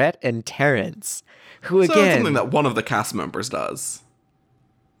between Brett and Terrence, who So it's again, something that one of the cast members does.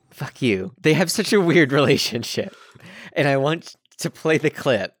 fuck you. They have such a weird relationship. And I want to play the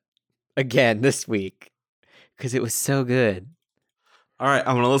clip again this week because it was so good. All right,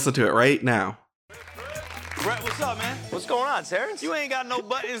 I'm going to listen to it right now. Brett, what's up, man? What's going on, Terrence? You ain't got no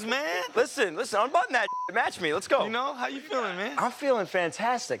buttons, man. Listen, unbutton that. Match me. Let's go. You know, how you feeling, man? I'm feeling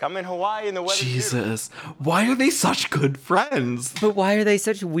fantastic. I'm in Hawaii and the weather's beautiful. Jesus. Why are they such good friends? But why are they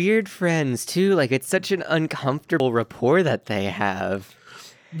such weird friends, too? Like, it's such an uncomfortable rapport that they have.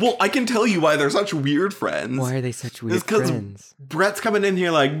 Well, I can tell you why they're such weird friends. Why are they such It's weird because friends? Brett's coming in here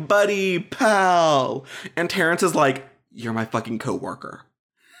like, buddy, pal. And Terrence is like, you're my fucking coworker.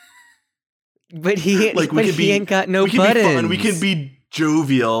 But he, Like, but he ain't got no we can buttons. be fun, we can be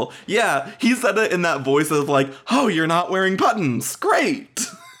jovial. Yeah, he said it in that voice of like, oh, you're not wearing buttons. Great.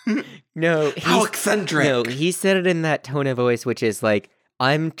 No, How eccentric. No, he said it in that tone of voice, which is like,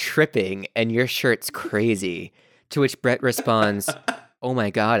 I'm tripping and your shirt's crazy. To which Brett responds, oh my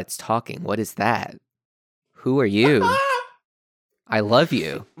God, it's talking. What is that? Who are you? I love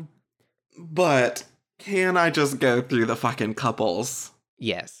you. But can I just go through the fucking couples?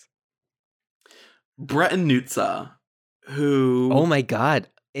 Yes. Brett and Nutsa, who... Oh my God.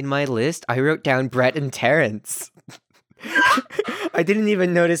 In my list, I wrote down Brett and Terrence. I didn't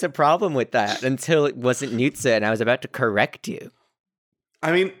even notice a problem with that until it wasn't Nutsa and I was about to correct you.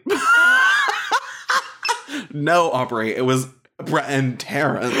 I mean... No, Aubrey, it was Brett and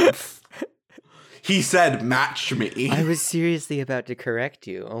Terrence. He said, match me. I was seriously about to correct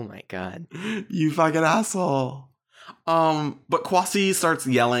you. Oh my God. You fucking asshole. But Kwasi starts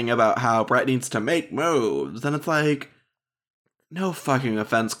yelling about how Brett needs to make moves, and it's like, no fucking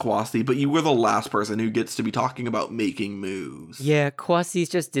offense, Kwasi, but you were the last person who gets to be talking about making moves. Yeah, Kwasi's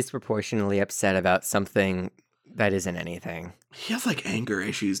just disproportionately upset about something that isn't anything. He has like anger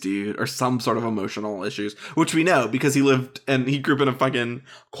issues, dude, or some sort of emotional issues, which we know because he lived and he grew up in a fucking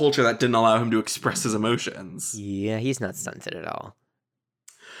culture that didn't allow him to express his emotions. Yeah, he's not stunted at all.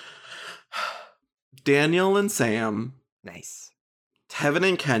 Daniel and Sam, Nice. Tevin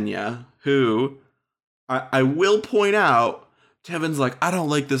and Kenya, who I will point out, Tevin's like, I don't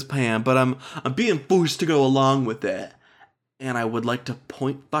like this plan, but I'm being forced to go along with it. And I would like to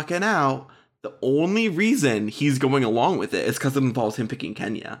point fucking out the only reason he's going along with it is because it involves him picking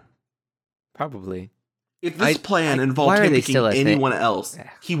Kenya. Probably. If this plan why involved are him they picking still a thing? anyone else, Ugh.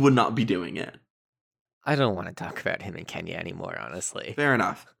 he would not be doing it. I don't want to talk about him in Kenya anymore, honestly. Fair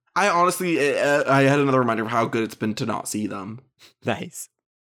enough. I honestly, I had another reminder of how good it's been to not see them. Nice.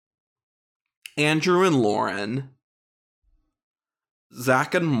 Andrew and Lauren,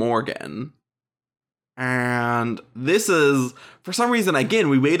 Zach and Morgan, and this is, for some reason, again,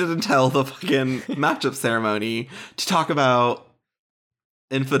 we waited until the fucking matchup ceremony to talk about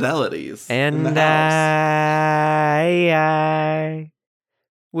infidelities in And the house. I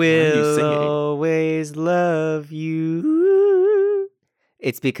Why are you will singing? always love you.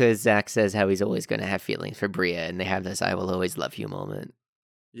 It's because Zach says how he's always going to have feelings for Bria, and they have this I will always love you moment.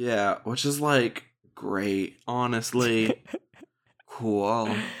 Yeah, which is like, great, honestly.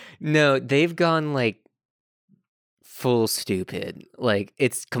 Cool. No, they've gone like full stupid. Like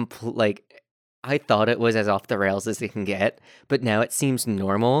it's like I thought it was as off the rails as it can get, but now it seems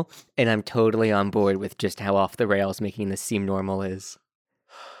normal, and I'm totally on board with just how off the rails making this seem normal is.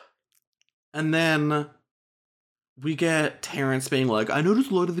 And then we get Terrence being like, I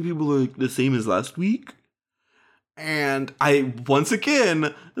noticed a lot of the people are like the same as last week. And I, once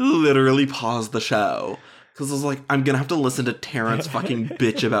again, literally paused the show. Because I was like, I'm going to have to listen to Terrence fucking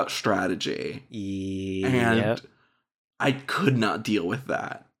bitch about strategy. And Yep. I could not deal with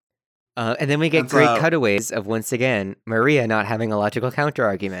that. And then we get And great so- cutaways of, once again, Maria not having a logical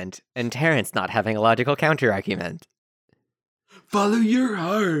counterargument, and Terrence not having a logical counterargument. Follow your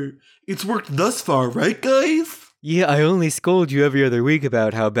heart. It's worked thus far, right, guys? Yeah, I only scold you every other week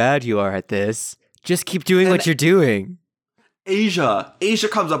about how bad you are at this. Just keep doing And- what you're doing. Asia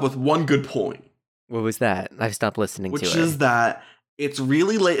comes up with one good point. What was that? I've stopped listening Which to it. is that it's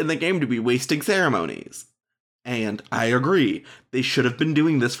really late in the game to be wasting ceremonies. And I agree. They should have been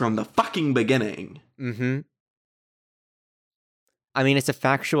doing this from the fucking beginning. Mm-hmm. I mean, it's a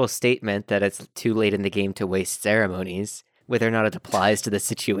factual statement that it's too late in the game to waste ceremonies. Whether or not it applies to the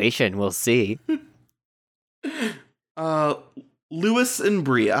situation, we'll see. Lewis and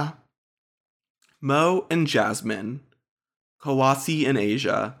Bria, Mo and Jasmine, Kawasi and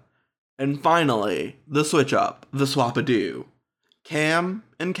Asia. And finally, the switch up, the swap-a-do. Cam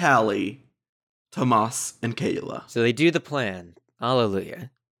and Callie, Tomas and Kayla. So they do the plan.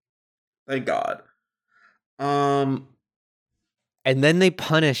 Hallelujah. Thank God. And then they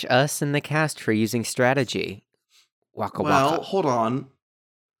punish us and the cast for using strategy. Waka Well, waka. hold on.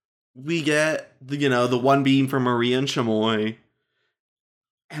 We get the one beam from Maria and Chamoy,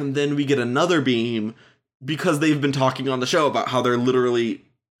 and then we get another beam because they've been talking on the show about how they're literally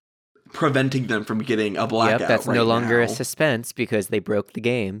preventing them from getting a blackout. Yep, that's right no longer now. a suspense because they broke the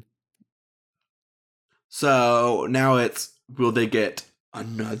game. So now it's, will they get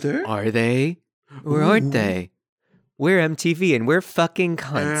another? Are they? Or aren't Ooh. they? We're MTV and we're fucking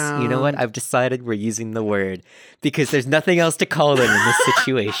cunts. You know what? And- I've decided we're using the word because there's nothing else to call them in this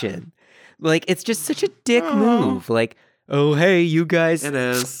situation. Like, it's just such a dick move. Like, oh, hey, you guys, It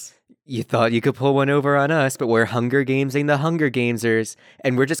is. you thought you could pull one over on us, but we're Hunger Gamesing the Hunger Gamesers,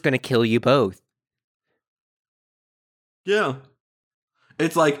 and we're just going to kill you both. Yeah.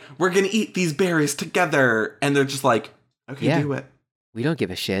 It's like, we're going to eat these berries together. And they're just like, okay, Yeah. do it. We don't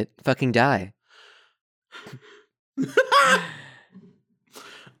give a shit. Fucking die.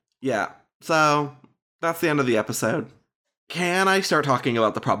 Yeah. So that's the end of the episode. Can I start talking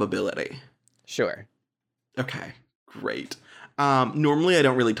about the probability? Sure. Okay, great. Normally I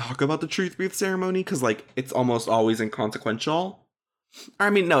don't really talk about the truth booth ceremony because like it's almost always inconsequential. I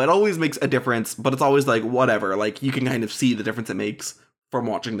mean, no, it always makes a difference, but it's always like whatever. Like you can kind of see the difference it makes from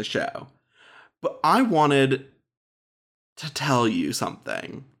watching the show. But I wanted to tell you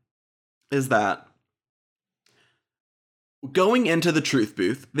something. Is that going into the truth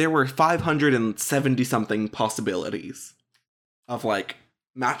booth, there were 570 something possibilities of like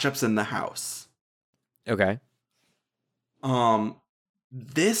matchups in the house. Okay.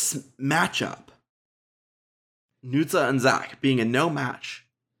 This matchup, Nutsa and Zach being a no match,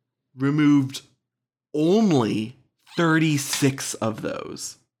 removed only 36 of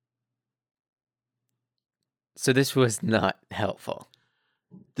those. So this was not helpful.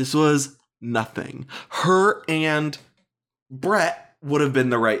 This was nothing. Her and Brett would have been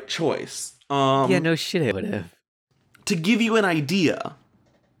the right choice. Yeah, no shit it would have. To give you an idea,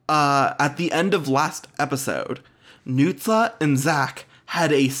 at the end of last episode, Nutsa and Zach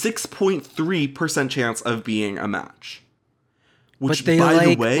had a 6.3% chance of being a match. Which, But they by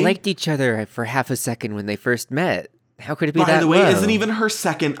the way, liked each other for half a second when they first met. How could it be by that the way, low? isn't even her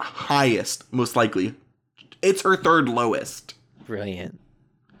second highest, most likely. It's her third lowest. Brilliant.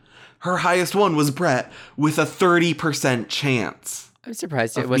 Her highest one was Brett with a 30% chance. I'm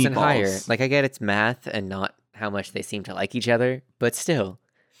surprised it Of wasn't higher. meatballs. Like, I get it's math and not how much they seem to like each other, but still.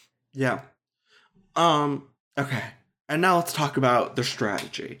 Yeah. Okay. And now let's talk about the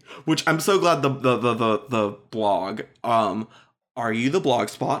strategy, which I'm so glad the blog,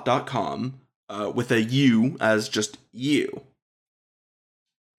 areyoutheblogspot.com, with a U as just you.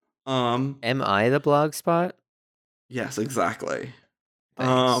 Am I the blog spot? Yes, exactly.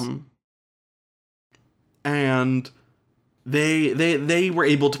 Thanks. And they were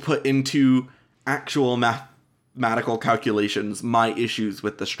able to put into actual mathematical calculations my issues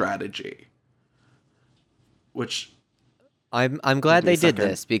with the strategy. Which I'm glad Give me they a did second.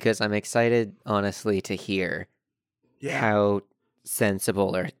 this because I'm excited, honestly, to hear how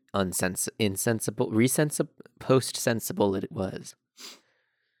sensible or post-sensible it was.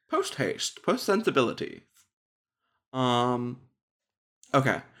 Post-haste, post-sensibility.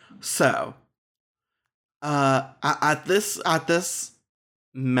 Okay. So, at this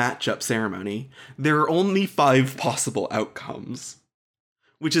matchup ceremony, there are only 5 possible outcomes,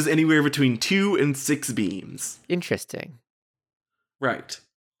 which is anywhere between 2 and 6 beams. Interesting. Right.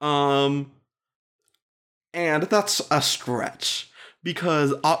 And that's a stretch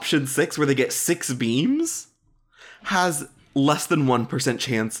because option 6, where they get 6 beams, has less than 1%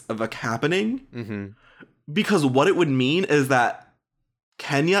 chance of it happening. Mm-hmm. Because what it would mean is that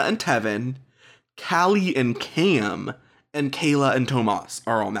Kenya and Tevin, Callie and Cam, and Kayla and Tomas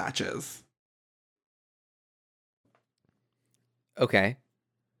are all matches. Okay.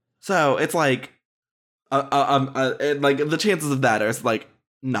 So it's like, like the chances of that are like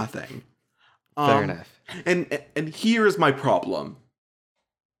nothing. Fair enough. And here is my problem.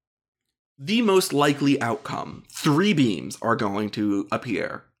 The most likely outcome, 3 beams are going to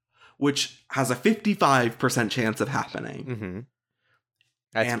appear, which has a 55% chance of happening. Mm-hmm.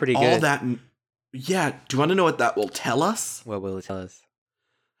 That's and pretty all good. that, yeah, do you want to know what that will tell us? What will it tell us?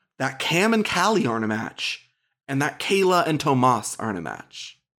 That Cam and Callie aren't a match, and that Kayla and Tomas aren't a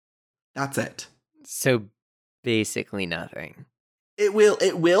match. That's it. So basically nothing. It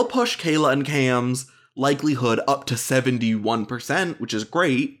will push Kayla and Cam's likelihood up to 71%, which is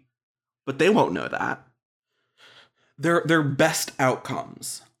great, but they won't know that. Their best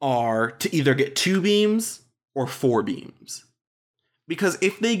outcomes are to either get 2 beams or 4 beams. Because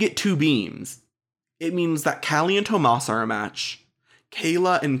if they get 2 beams, it means that Callie and Tomas are a match,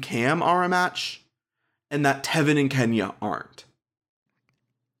 Kayla and Cam are a match, and that Tevin and Kenya aren't.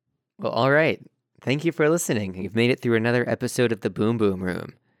 Well, all right. Thank you for listening. You've made it through another episode of the Boom Boom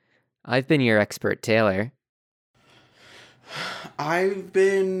Room. I've been your expert, Taylor. I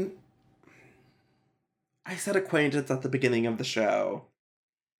said acquaintance at the beginning of the show.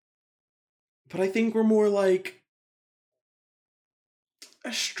 But I think we're more like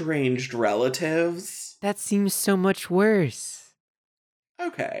estranged relatives. That seems so much worse.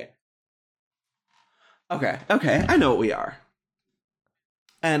 Okay. I know what we are.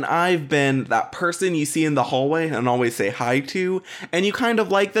 And I've been that person you see in the hallway and always say hi to, and you kind of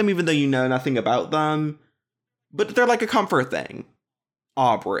like them even though you know nothing about them, but they're like a comfort thing.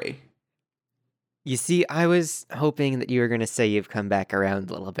 Aubrey. You see, I was hoping that you were going to say you've come back around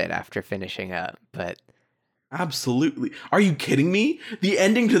a little bit after finishing up, but... Absolutely. Are you kidding me? The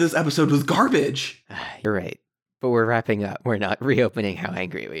ending to this episode was garbage. You're right. But we're wrapping up. We're not reopening how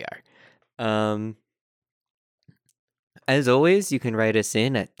angry we are. As always, you can write us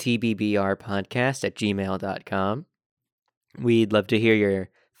in at tbbrpodcast@gmail.com. We'd love to hear your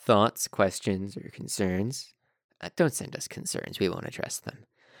thoughts, questions, or concerns. Don't send us concerns. We won't address them.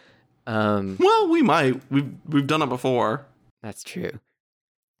 Well, we might. We've done it before. That's true.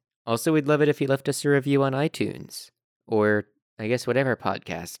 Also, we'd love it if you left us a review on iTunes. Or, I guess, whatever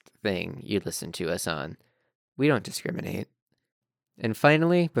podcast thing you listen to us on. We don't discriminate. And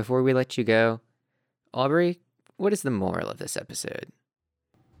finally, before we let you go, Aubrey, what is the moral of this episode?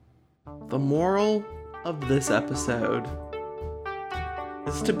 The moral of this episode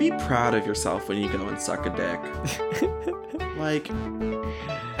is to be proud of yourself when you go and suck a dick.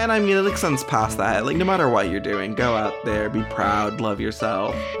 And I mean, it extends past that. Like, no matter what you're doing, go out there, be proud, love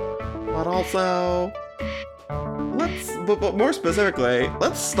yourself. But also, but more specifically,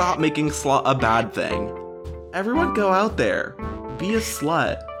 let's stop making slut a bad thing. Everyone go out there, be a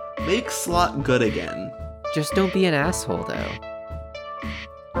slut, make slut good again. Just don't be an asshole, though.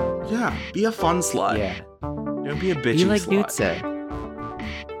 Yeah, be a fun slut. Yeah. Don't be a bitchy Be like slut. Nutsa.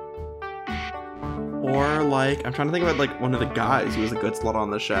 Or like, I'm trying to think about like one of the guys who was a good slut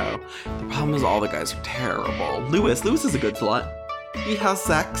on the show. The problem is all the guys are terrible. Lewis is a good slut. He has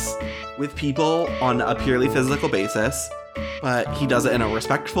sex with people on a purely physical basis, but he does it in a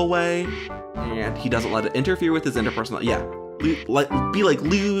respectful way, and he doesn't let it interfere with his interpersonal. Yeah, be like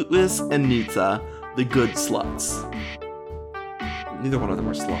Lewis and Nitsa, the good sluts. Neither one of them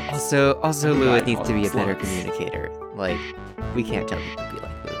are sluts. Also, Lewis needs to be a better sluts. communicator. Like, we can't tell people to be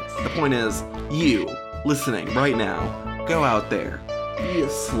like Lewis. The point is, you, listening right now, go out there, be a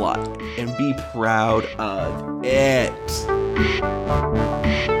slut, and be proud of it.